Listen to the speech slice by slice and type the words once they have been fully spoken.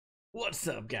What's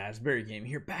up, guys? Barry Game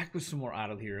here, back with some more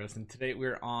Idle Heroes, and today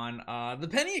we're on the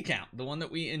Penny account, the one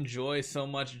that we enjoy so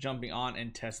much jumping on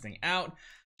and testing out.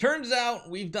 Turns out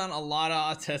we've done a lot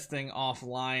of testing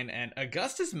offline, and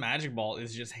Augustus Magic Ball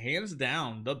is just hands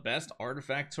down the best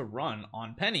artifact to run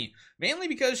on Penny, mainly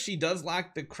because she does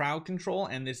lack the crowd control,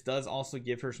 and this does also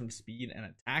give her some speed and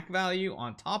attack value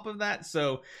on top of that.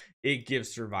 So it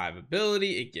gives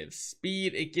survivability, it gives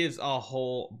speed, it gives a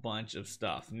whole bunch of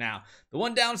stuff. Now, the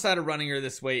one downside of running her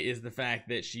this way is the fact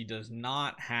that she does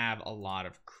not have a lot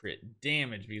of crit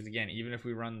damage, because again, even if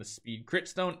we run the speed crit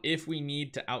stone, if we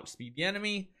need to outspeed the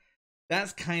enemy,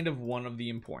 that's kind of one of the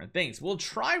important things. We'll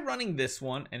try running this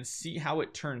one and see how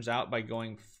it turns out by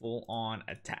going full on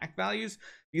attack values,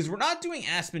 because we're not doing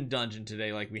Aspen Dungeon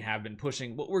today like we have been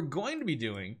pushing. What we're going to be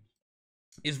doing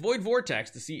is Void Vortex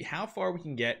to see how far we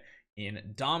can get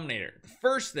in Dominator. The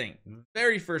first thing, the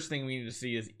very first thing we need to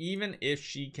see is even if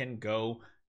she can go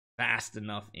fast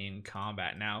enough in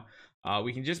combat. Now,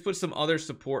 we can just put some other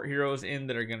support heroes in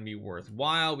that are going to be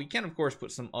worthwhile. We can, of course,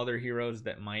 put some other heroes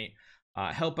that might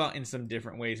help out in some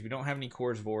different ways. We don't have any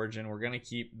Cores of Origin. We're going to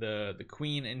keep the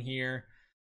Queen in here.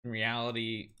 In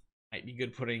reality, might be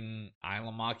good putting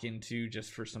Ilamak into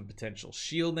just for some potential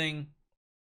shielding,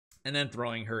 and then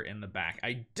throwing her in the back.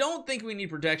 I don't think we need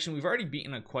protection. We've already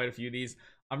beaten quite a few of these.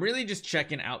 I'm really just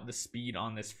checking out the speed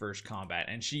on this first combat,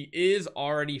 and she is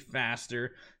already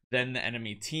faster than the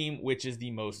enemy team, which is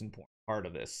the most important part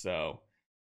of this. So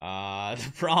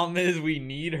the problem is we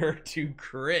need her to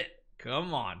crit.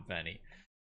 Come on, Penny.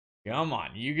 Come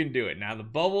on, you can do it. Now the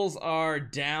bubbles are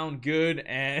down good,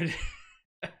 and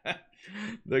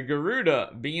the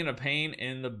Garuda being a pain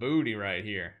in the booty right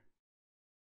here.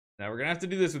 Now we're gonna have to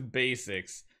do this with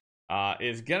basics.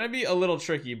 Is gonna be a little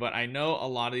tricky, but I know a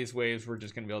lot of these waves we're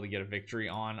just gonna be able to get a victory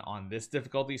on this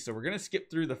difficulty. So we're gonna skip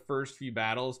through the first few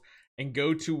battles and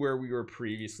go to where we were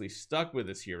previously stuck with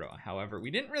this hero. However,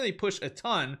 we didn't really push a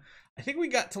ton. I think we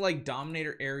got to like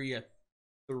Dominator area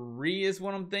 3 is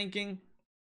what I'm thinking.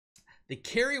 The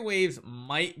carry waves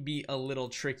might be a little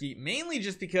tricky, mainly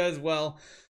just because, well,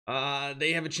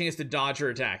 they have a chance to dodge her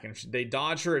attack, and if they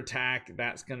dodge her attack,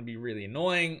 that's going to be really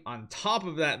annoying. On top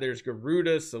of that, there's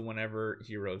Garuda, so whenever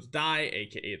heroes die,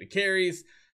 aka the carries,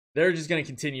 they're just going to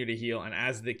continue to heal, and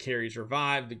as the carries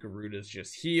revive, the Garudas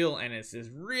just heal, and it's this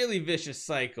really vicious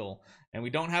cycle, and we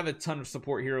don't have a ton of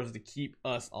support heroes to keep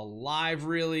us alive,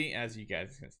 really, as you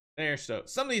guys can see there. So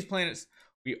some of these planets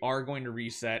we are going to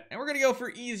reset, and we're going to go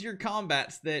for easier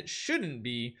combats that shouldn't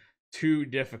be too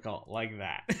difficult like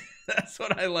that. That's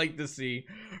what I like to see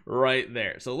right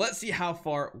there. So let's see how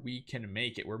far we can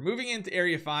make it. We're moving into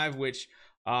area 5, which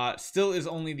still is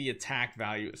only the attack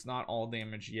value. It's not all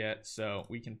damage yet, so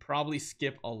we can probably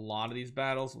skip a lot of these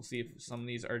battles. We'll see if some of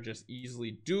these are just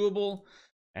easily doable,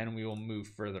 and we will move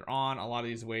further on. A lot of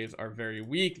these waves are very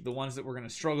weak. The ones that we're going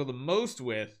to struggle the most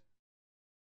with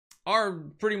are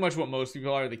pretty much what most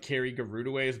people are, the carry Garuda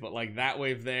waves, but like that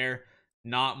wave there,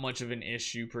 not much of an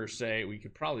issue per se. We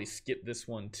could probably skip this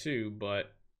one too,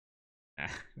 but I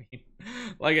mean,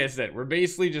 like I said, we're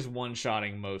basically just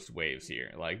one-shotting most waves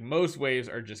here. Like, most waves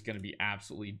are just going to be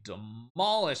absolutely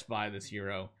demolished by this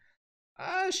hero.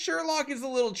 Sherlock is a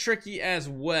little tricky as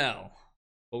well,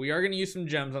 but we are going to use some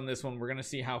gems on this one. We're going to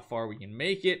see how far we can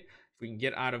make it. If we can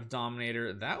get out of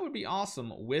Dominator, that would be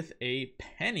awesome with a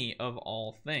Penny of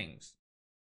all things.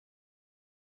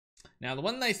 Now, the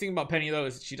one nice thing about Penny, though,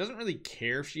 is she doesn't really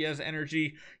care if she has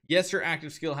energy. Yes, her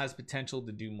active skill has potential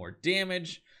to do more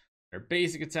damage, her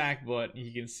basic attack, but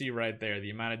you can see right there,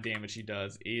 the amount of damage she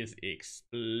does is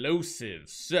explosive.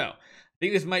 So, I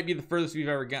think this might be the furthest we've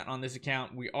ever gotten on this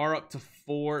account. We are up to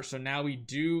 4, so now we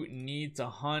do need to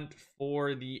hunt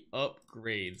for the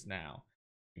upgrades now.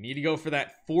 We need to go for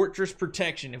that Fortress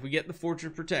Protection. If we get the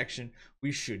Fortress Protection,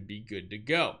 we should be good to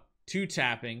go. 2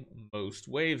 tapping most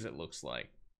waves, it looks like.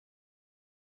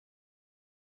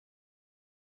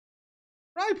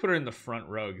 Probably put her in the front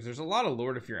row because there's a lot of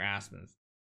Lord of Fear Aspens.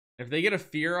 If they get a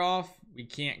fear off, we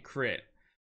can't crit.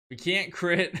 We can't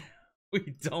crit,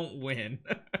 we don't win.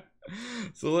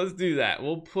 So let's do that.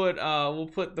 We'll put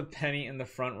the Penny in the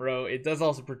front row. It does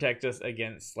also protect us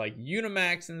against like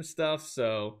Unimax and stuff,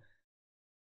 so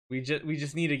we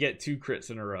just need to get 2 crits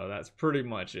in a row. That's pretty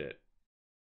much it.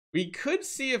 We could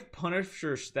see if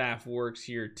Punisher Staff works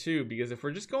here too, because if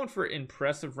we're just going for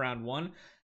impressive round 1,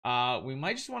 we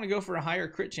might just want to go for a higher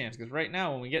crit chance, because right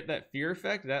now when we get that fear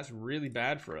effect, that's really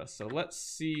bad for us. So let's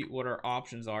see what our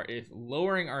options are, if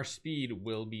lowering our speed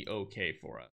will be okay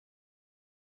for us.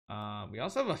 We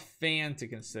also have a fan to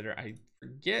consider. I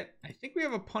think we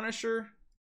have a Punisher,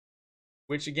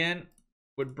 which again,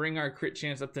 would bring our crit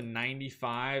chance up to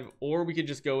 95, or we could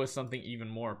just go with something even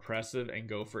more oppressive and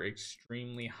go for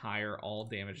extremely higher all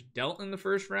damage dealt in the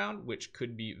first round, which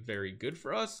could be very good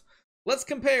for us. Let's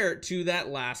compare to that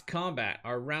last combat.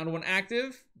 Our round 1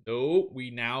 active, no,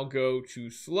 we now go to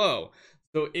slow.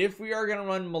 So if we are going to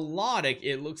run melodic,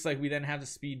 it looks like we then have to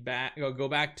speed back, go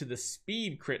back to the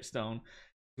speed crit stone.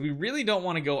 We really don't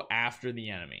want to go after the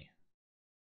enemy.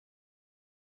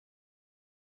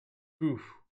 Oof,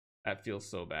 that feels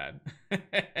so bad.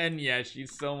 And yeah,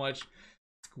 she's so much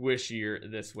squishier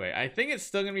this way. I think it's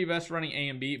still going to be best running A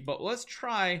and B, but let's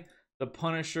try the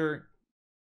Punisher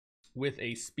with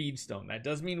a speed stone. That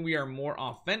does mean we are more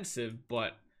offensive,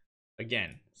 but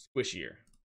again, squishier.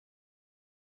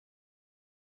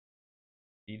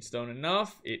 Speed stone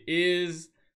enough. It is.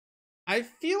 I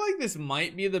feel like this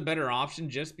might be the better option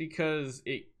just because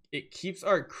it keeps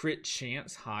our crit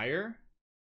chance higher.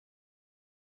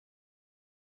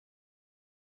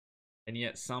 And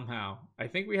yet somehow, I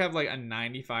think we have like a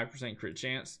 95% crit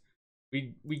chance.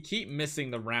 We keep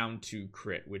missing the round 2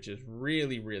 crit, which is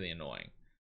really, really annoying.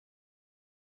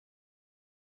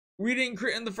 We didn't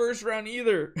crit in the first round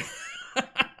either.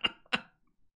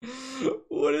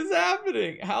 What is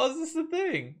happening? How is this a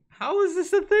thing? How is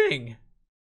this a thing?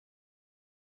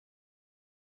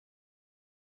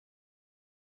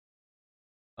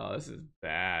 Oh, this is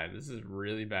bad. This is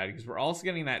really bad because we're also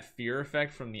getting that fear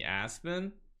effect from the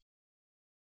Aspen.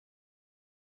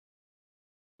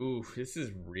 Oof, this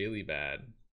is really bad.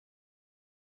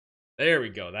 There we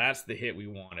go. That's the hit we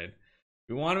wanted.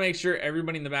 We want to make sure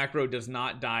everybody in the back row does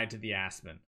not die to the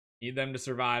Aspen. Need them to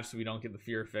survive so we don't get the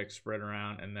fear effect spread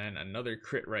around. And then another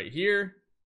crit right here.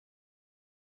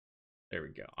 There we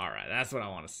go. All right, that's what I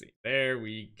want to see. There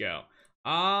we go.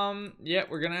 Yeah,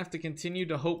 we're gonna have to continue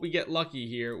to hope we get lucky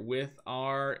here with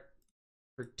our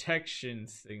protection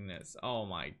sickness. Oh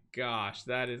my gosh,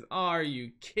 that is, are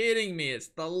you kidding me? It's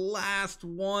the last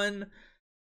one.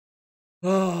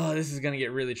 Oh, this is gonna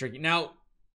get really tricky. Now,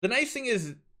 the nice thing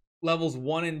is levels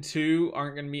 1 and 2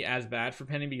 aren't gonna be as bad for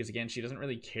Penny because again, she doesn't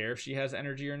really care if she has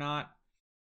energy or not.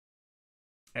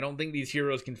 I don't think these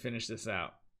heroes can finish this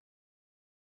out.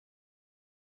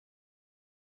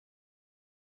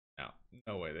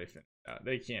 No way they finished out.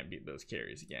 They can't beat those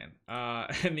carries again.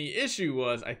 And the issue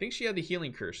was, I think she had the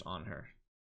healing curse on her.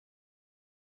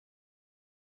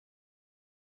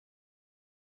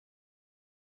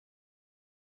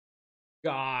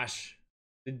 Gosh,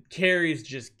 the carries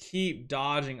just keep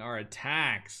dodging our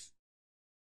attacks.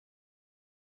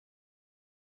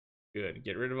 Good.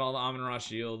 Get rid of all the Amun-Ra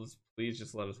shields. Please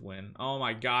just let us win. Oh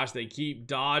my gosh, they keep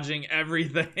dodging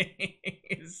everything.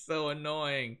 It's so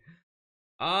annoying.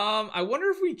 I wonder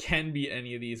if we can beat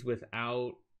any of these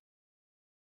without.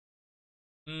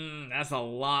 That's a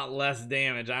lot less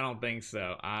damage. I don't think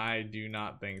so. I do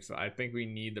not think so. I think we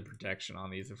need the protection on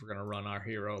these if we're gonna run our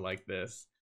hero like this,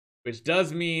 which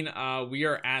does mean we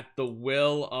are at the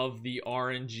will of the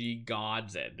RNG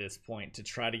gods at this point to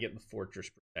try to get the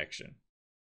fortress protection.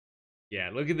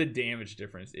 Yeah, look at the damage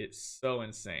difference. It's so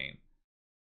insane.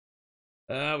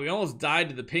 We almost died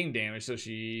to the ping damage, so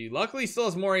she luckily still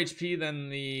has more HP than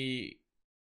the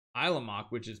Ilamok,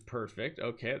 which is perfect.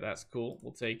 Okay, that's cool.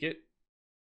 We'll take it.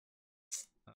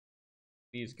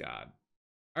 Please, God.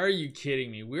 Are you kidding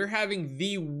me? We're having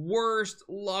the worst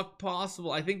luck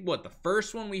possible. I think, what, the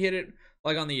first one we hit it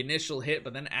like on the initial hit,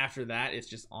 but then after that, it's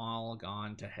just all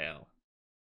gone to hell.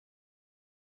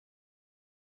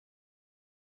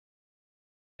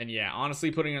 And yeah,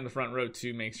 honestly, putting her in the front row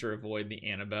too makes her avoid the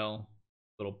Annabelle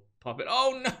little puppet.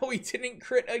 Oh no, he didn't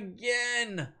crit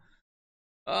again.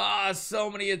 So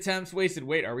many attempts wasted.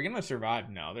 Wait, are we gonna survive?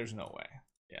 No, there's no way.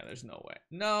 Yeah, there's no way.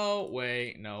 No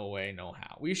way, no way, no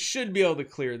how. We should be able to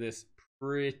clear this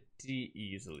pretty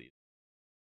easily.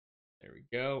 There we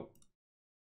go.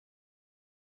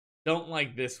 Don't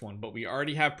like this one, but we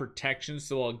already have protection,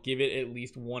 so I'll give it at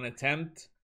least one attempt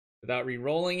without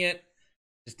re-rolling it.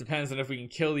 Just depends on if we can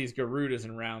kill these Garudas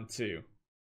in round 2.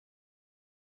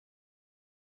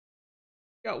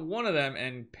 Got one of them,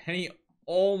 and Penny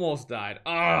almost died.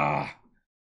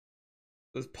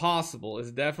 It's possible.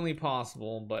 It's definitely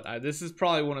possible, but this is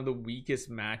probably one of the weakest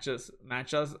matchups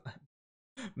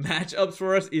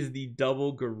for us is the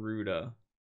double Garuda.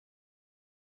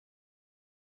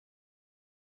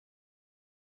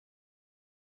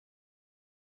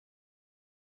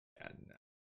 Yeah,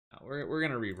 no, we're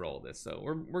gonna re-roll this, so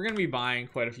we're gonna be buying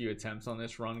quite a few attempts on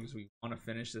this run because we want to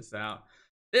finish this out.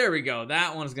 There we go.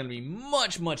 That one's going to be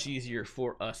much easier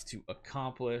for us to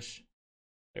accomplish.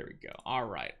 There we go. All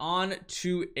right. On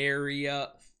to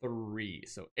Area 3.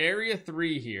 So Area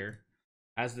 3 here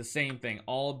has the same thing,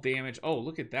 all damage. Oh,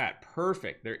 look at that,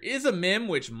 perfect. There is a Mim,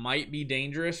 which might be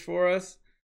dangerous for us.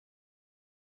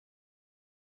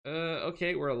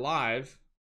 Okay, we're alive.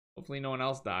 Hopefully no one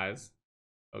else dies.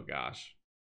 Oh gosh.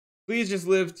 Please just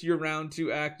live to your round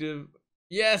 2 active.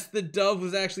 Yes, the dove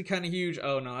was actually kind of huge.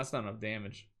 Oh no, that's not enough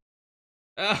damage.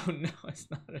 Oh no, it's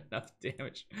not enough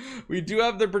damage. We do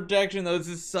have the protection though. This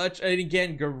is such, and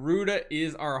again, Garuda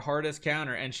is our hardest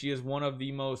counter, and she is one of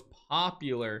the most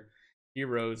popular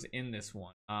heroes in this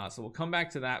one. So we'll come back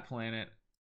to that planet.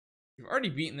 We've already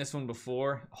beaten this one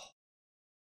before.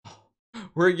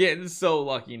 We're getting so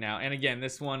lucky now. And again,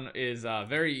 this one is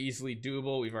very easily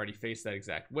doable. We've already faced that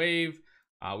exact wave.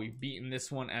 We've beaten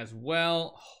this one as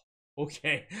well.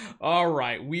 Okay. All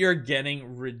right. We are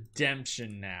getting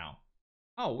redemption now.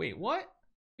 Oh, wait. What?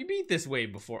 We beat this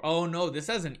wave before. Oh, no. This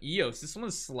has an Eos. This one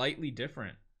is slightly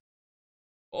different.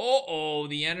 Uh-oh.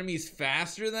 The enemy's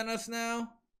faster than us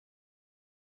now?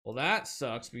 Well, that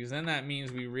sucks, because then that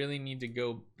means we really need to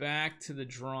go back to the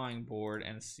drawing board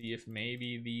and see if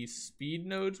maybe these speed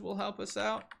nodes will help us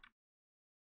out.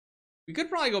 We could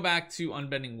probably go back to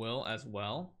Unbending Will as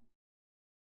well.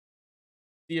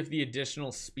 See if the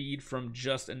additional speed from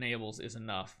just enables is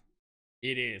enough.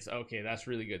 It is. Okay, that's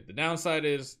really good. The downside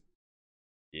is,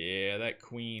 yeah, that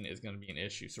queen is going to be an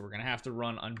issue. So we're going to have to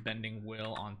run Unbending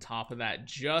Will on top of that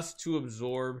just to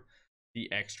absorb the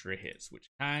extra hits, which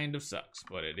kind of sucks,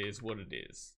 but it is what it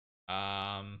is.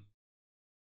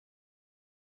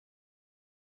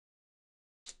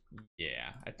 Yeah,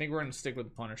 I think we're gonna stick with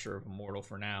the Punisher of Immortal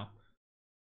for now.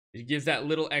 It gives that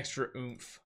little extra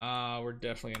oomph. We're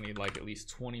definitely gonna need like at least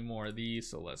 20 more of these,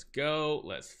 so let's go.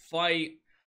 Let's fight.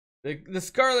 The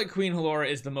Scarlet Queen Halora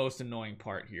is the most annoying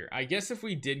part here. I guess if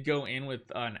we did go in with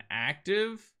an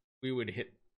active, we would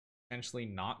hit potentially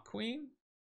not Queen.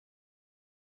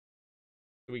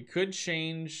 We could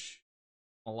change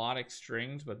melodic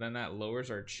strings, but then that lowers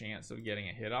our chance of getting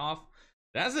a hit off.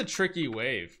 That's a tricky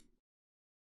wave.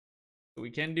 What we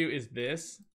can do is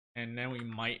this, and then we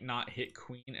might not hit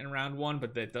Queen in round 1,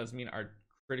 but that does mean our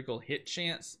critical hit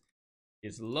chance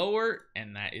is lower,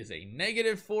 and that is a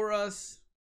negative for us.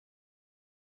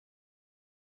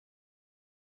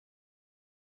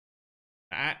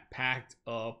 That packed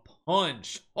a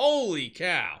punch. Holy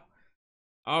cow.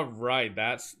 All right,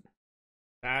 that's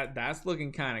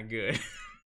looking kind of good.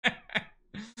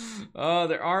 Oh,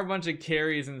 there are a bunch of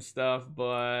carries and stuff,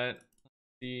 but let's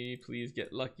see, please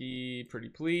get lucky, pretty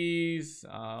please.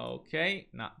 Okay,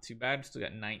 not too bad. Still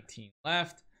got 19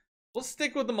 left. We'll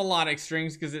stick with the melodic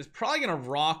strings because it's probably gonna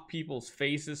rock people's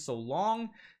faces so long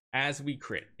as we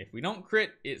crit. If we don't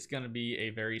crit, it's gonna be a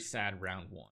very sad round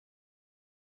 1.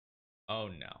 Oh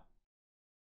no.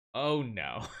 Oh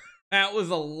no. That was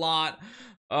a lot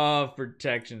of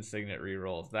protection signet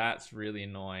rerolls. That's really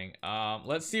annoying.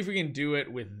 Let's see if we can do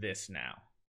it with this now.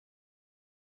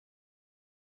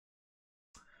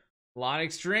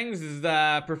 Melodic strings is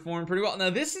performed pretty well. Now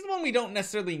this is one we don't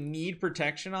necessarily need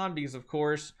protection on because of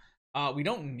course we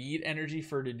don't need energy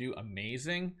for it to do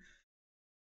amazing.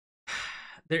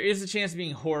 There is a chance of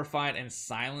being horrified and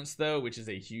silenced though, which is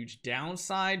a huge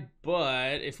downside,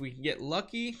 but if we can get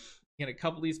lucky, get a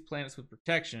couple of these planets with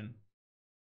protection,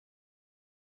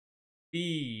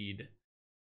 speed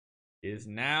is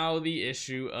now the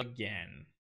issue again.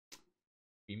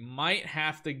 We might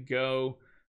have to go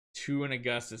to an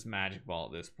Augustus Magic Ball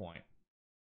at this point,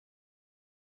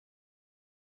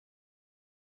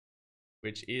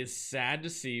 which is sad to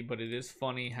see, but it is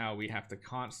funny how we have to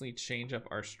constantly change up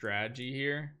our strategy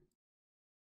here.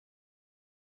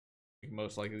 We can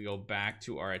most likely go back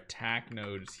to our attack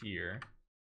nodes here.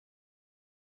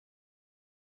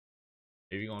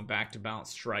 Maybe going back to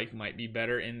Balanced Strike might be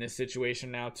better in this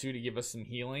situation now too, to give us some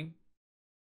healing.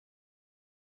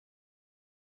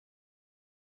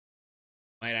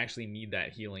 Might actually need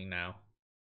that healing now.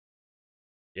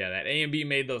 Yeah, that A and B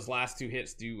made those last 2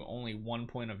 hits do only 1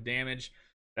 point of damage.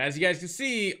 But as you guys can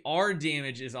see, our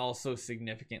damage is also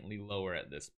significantly lower at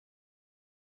this point.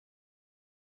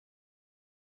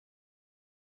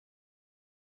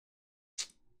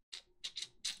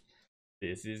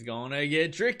 This is gonna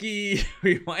get tricky.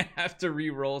 We might have to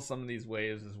re-roll some of these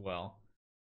waves as well.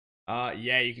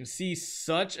 Yeah, you can see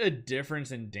such a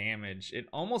difference in damage. It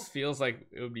almost feels like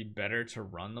it would be better to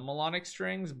run the melodic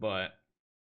strings, but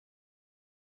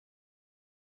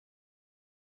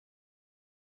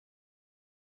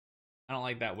I don't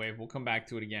like that wave. We'll come back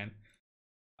to it again.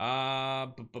 I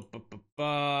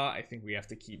think we have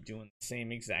to keep doing the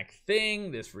same exact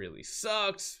thing. This really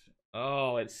sucks.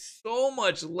 Oh, it's so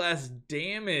much less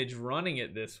damage running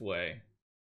it this way.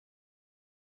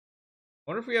 I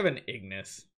wonder if we have an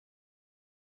Ignis.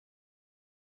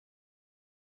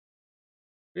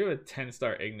 If we have a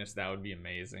 10-star Ignis, that would be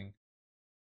amazing.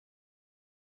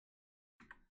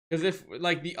 Because if,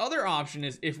 like, the other option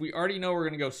is if we already know we're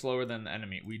going to go slower than the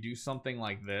enemy, we do something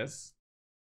like this.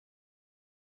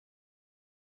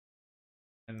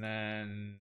 And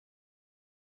then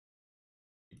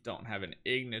we don't have an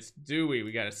Ignis, do we?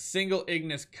 We got a single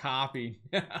Ignis copy.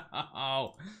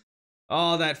 Oh,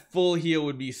 that full heal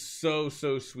would be so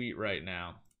sweet right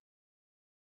now.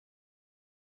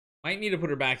 Might need to put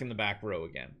her back in the back row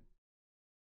again.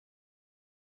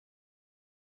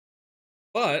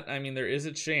 But, I mean, there is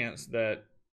a chance that,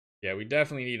 yeah, we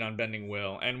definitely need Unbending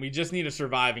Will. And we just need to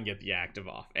survive and get the active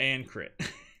off. And crit.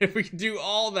 If we can do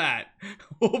all that,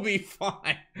 we'll be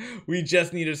fine. We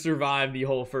just need to survive the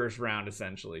whole first round,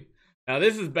 essentially. Now,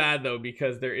 this is bad, though,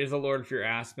 because there is a Lord of Fear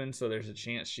Aspen, so there's a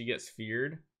chance she gets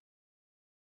feared.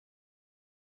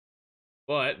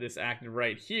 But this active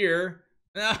right here...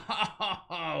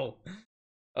 No!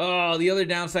 Oh, the other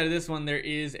downside of this one, there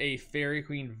is a Fairy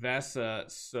Queen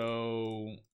Vesa,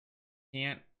 so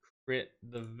can't crit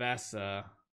the Vesa.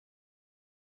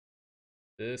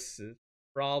 This is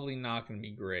probably not going to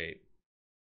be great.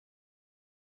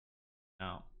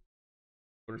 No.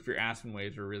 What if your Aspen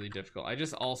waves were really difficult? I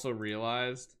just also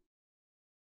realized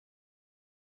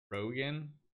Rogan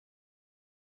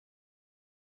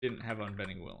didn't have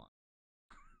Unbending Will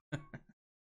on.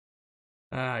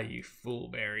 Ah, you fool,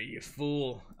 Barry, you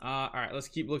fool. All right, let's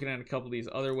keep looking at a couple of these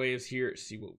other waves here.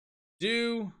 See what we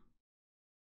do.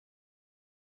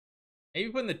 Maybe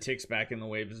putting the ticks back in the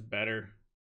wave is better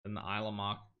than the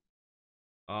Ilamok.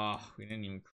 Oh, we didn't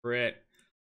even crit.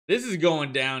 This is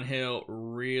going downhill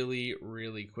really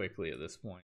quickly at this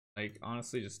point. Like,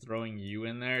 honestly, just throwing you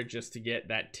in there just to get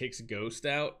that ticks ghost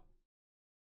out.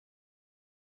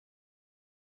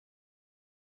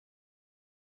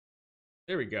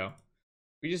 There we go.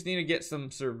 We just need to get some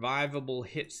survivable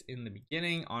hits in the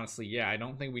beginning. Honestly, yeah, I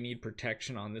don't think we need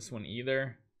protection on this one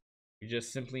either. We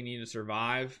just simply need to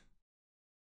survive,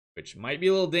 which might be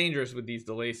a little dangerous with these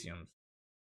Delaciums.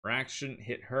 Rax shouldn't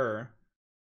hit her.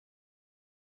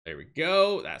 There we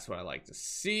go. That's what I like to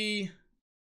see.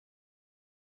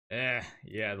 Yeah,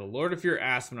 the Lord of Fear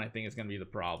Aspen, I think, is going to be the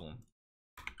problem.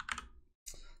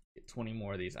 Get 20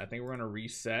 more of these. I think we're going to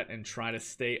reset and try to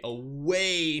stay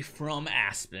away from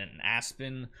Aspen.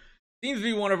 Aspen seems to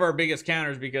be one of our biggest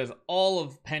counters because all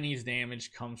of Penny's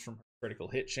damage comes from her critical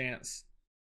hit chance.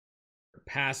 Her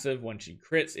passive, when she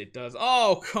crits, it does...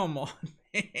 Oh, come on,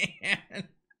 man.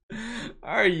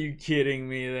 Are you kidding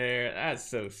me there? That's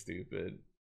so stupid.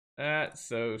 That's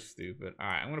so stupid. All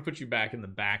right, I'm going to put you back in the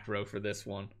back row for this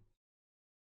one.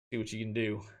 See what you can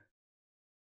do.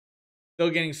 Still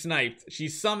getting sniped.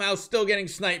 She's somehow still getting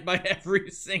sniped by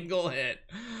every single hit.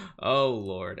 Oh,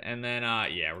 Lord. And then,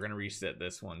 yeah, we're going to reset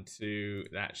this one, too.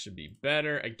 That should be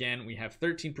better. Again, we have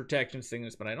 13 protection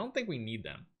signals, but I don't think we need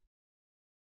them.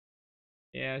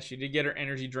 Yeah, she did get her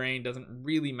energy drain. Doesn't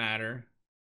really matter.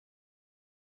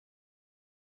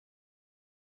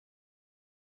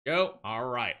 Go. All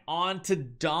right. On to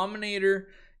Dominator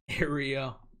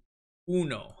Area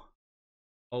Uno.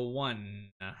 A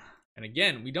 1. And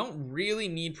again, we don't really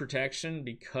need protection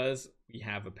because we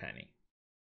have a Penny.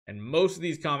 And most of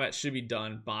these combats should be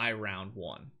done by round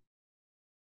 1.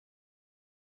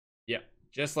 Yep,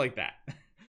 just like that.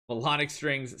 Melodic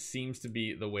strings seems to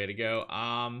be the way to go.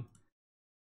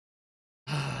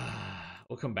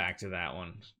 We'll come back to that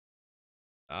one.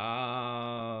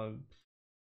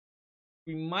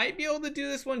 We might be able to do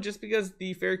this one just because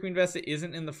the Fairy Queen Vesta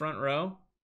isn't in the front row.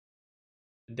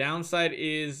 The downside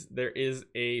is there is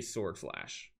a sword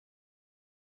flash.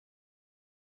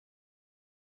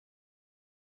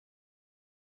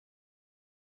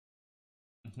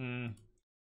 That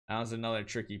was another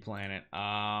tricky planet.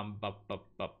 Another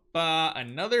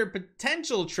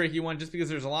potential tricky one just because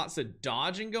there's lots of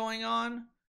dodging going on.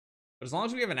 But as long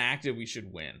as we have an active, we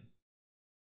should win.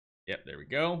 Yep, there we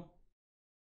go.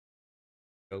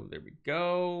 Oh, there we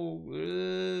go.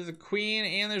 There's a queen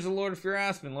and there's a Lord of Fear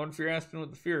Aspen. Lord of Fear Aspen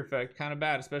with the fear effect. Kind of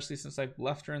bad, especially since I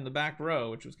left her in the back row,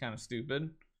 which was kind of stupid.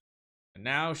 And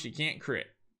now she can't crit.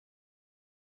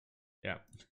 Yep.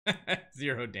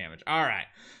 0 damage. All right.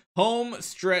 Home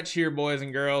stretch here, boys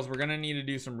and girls. We're going to need to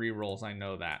do some re-rolls. I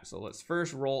know that. So let's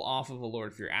first roll off of a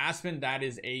Lord of Fear Aspen. That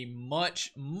is a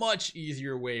much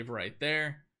easier wave right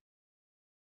there.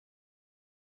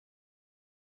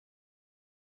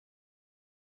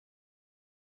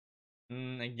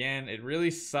 Again, it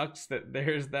really sucks that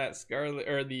there's that Scarlet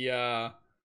or the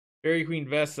Fairy Queen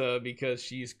Vesa because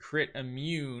she's crit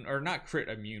immune, or not crit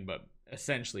immune, but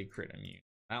essentially crit immune.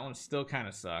 That one still kind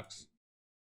of sucks.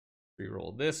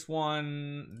 Reroll this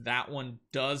one. That one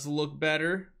does look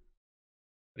better.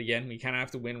 But again, we kind of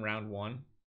have to win round 1.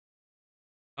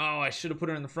 Oh, I should have put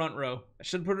her in the front row.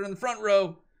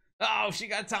 Oh, she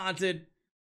got taunted.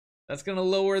 That's going to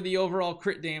lower the overall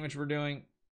crit damage we're doing.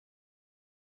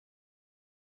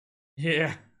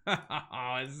 Yeah.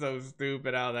 Oh, it's so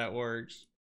stupid how that works.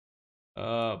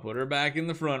 Put her back in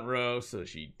the front row so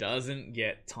she doesn't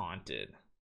get taunted.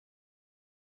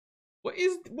 What?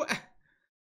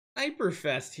 Sniper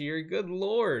Fest here, good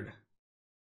lord.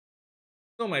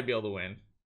 Still might be able to win.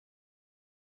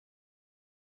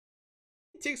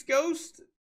 Ticks Ghost?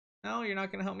 No, you're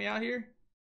not gonna help me out here?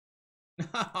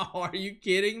 No, are you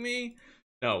kidding me?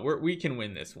 No, we can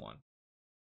win this one.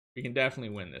 We can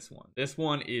definitely win this one. This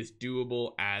one is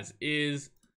doable as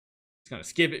is. Just gonna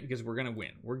skip it because we're gonna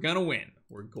win. We're gonna win.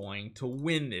 We're going to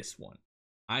win this one.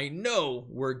 I know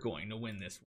we're going to win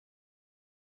this one.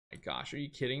 My gosh, are you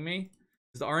kidding me?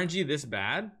 Is the RNG this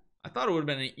bad? I thought it would have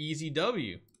been an easy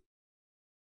W.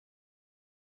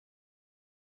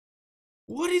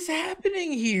 What is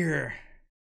happening here?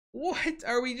 What?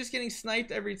 Are we just getting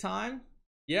sniped every time?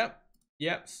 Yep.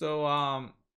 So, I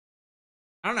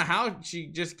don't know how she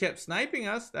just kept sniping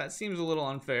us. That seems a little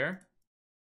unfair.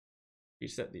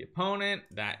 Reset the opponent.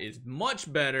 That is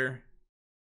much better.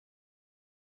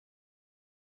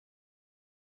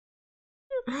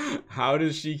 How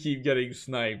does she keep getting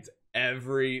sniped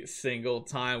every single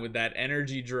time with that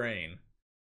energy drain?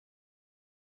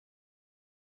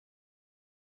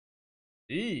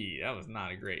 Eee, that was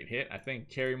not a great hit. I think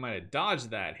Carrie might have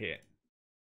dodged that hit.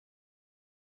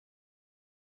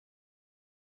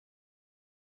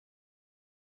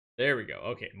 There we go.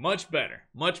 Okay, much better.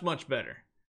 Much better.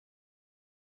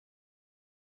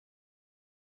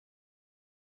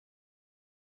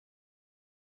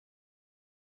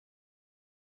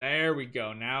 There we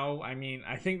go. Now, I mean,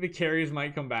 I think the carries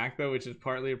might come back, though, which is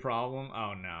partly a problem.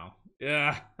 Oh, no.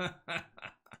 Yeah.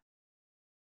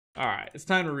 Alright, it's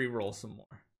time to re-roll some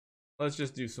more. Let's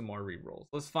just do some more re-rolls.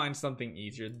 Let's find something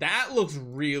easier. That looks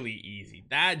really easy.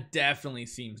 That definitely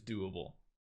seems doable.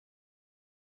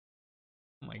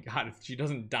 Oh my god, if she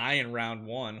doesn't die in round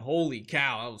 1. Holy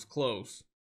cow, that was close.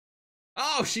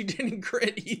 Oh, she didn't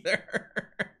crit either.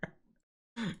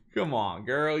 Come on,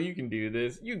 girl. You can do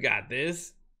this. You got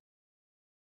this.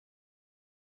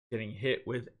 Getting hit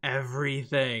with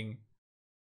everything.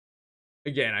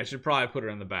 Again, I should probably put her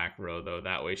in the back row, though.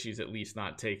 That way she's at least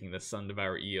not taking the Sun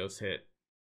Devour Eos hit.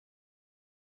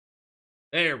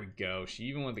 There we go. She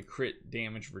even went the crit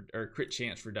damage or crit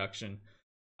chance reduction.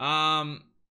 Let's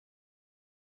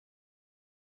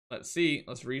see.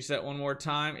 Let's reset one more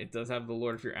time. It does have the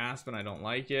Lord of Fear Aspen. I don't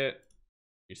like it.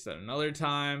 Reset another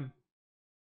time.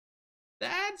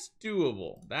 That's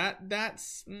doable.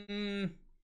 That's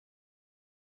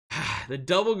the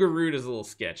double Garud is a little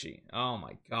sketchy. Oh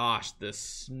my gosh, the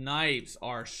snipes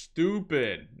are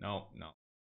stupid. No.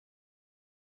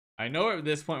 I know at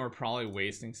this point we're probably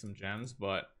wasting some gems,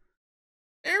 but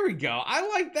there we go. I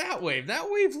like that wave. That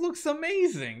wave looks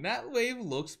amazing. That wave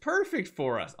looks perfect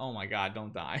for us. Oh my god,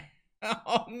 don't die.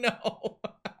 Oh no.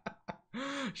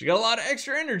 She got a lot of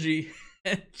extra energy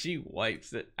and she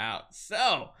wipes it out.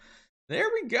 So there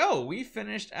we go. We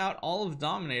finished out all of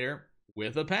Dominator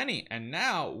with a penny, and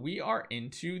now we are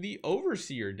into the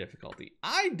Overseer difficulty.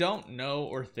 I don't know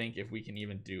or think if we can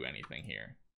even do anything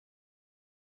here.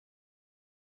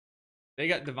 They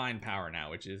got Divine Power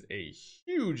now, which is a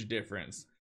huge difference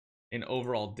in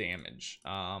overall damage.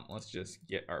 Let's just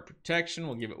get our protection.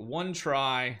 We'll give it one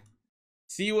try,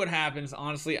 see what happens.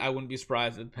 Honestly, I wouldn't be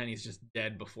surprised if Penny's just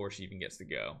dead before she even gets to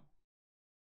go.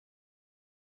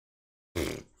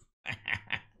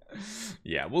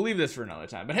 Yeah, we'll leave this for another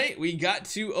time. But hey, we got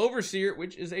to Overseer,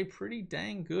 which is a pretty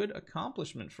dang good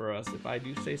accomplishment for us, if I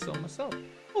do say so myself.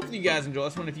 Hopefully you guys enjoy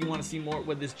this one. If you want to see more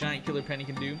what this giant killer penny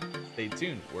can do, stay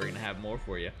tuned. We're going to have more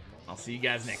for you. I'll see you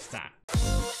guys next time.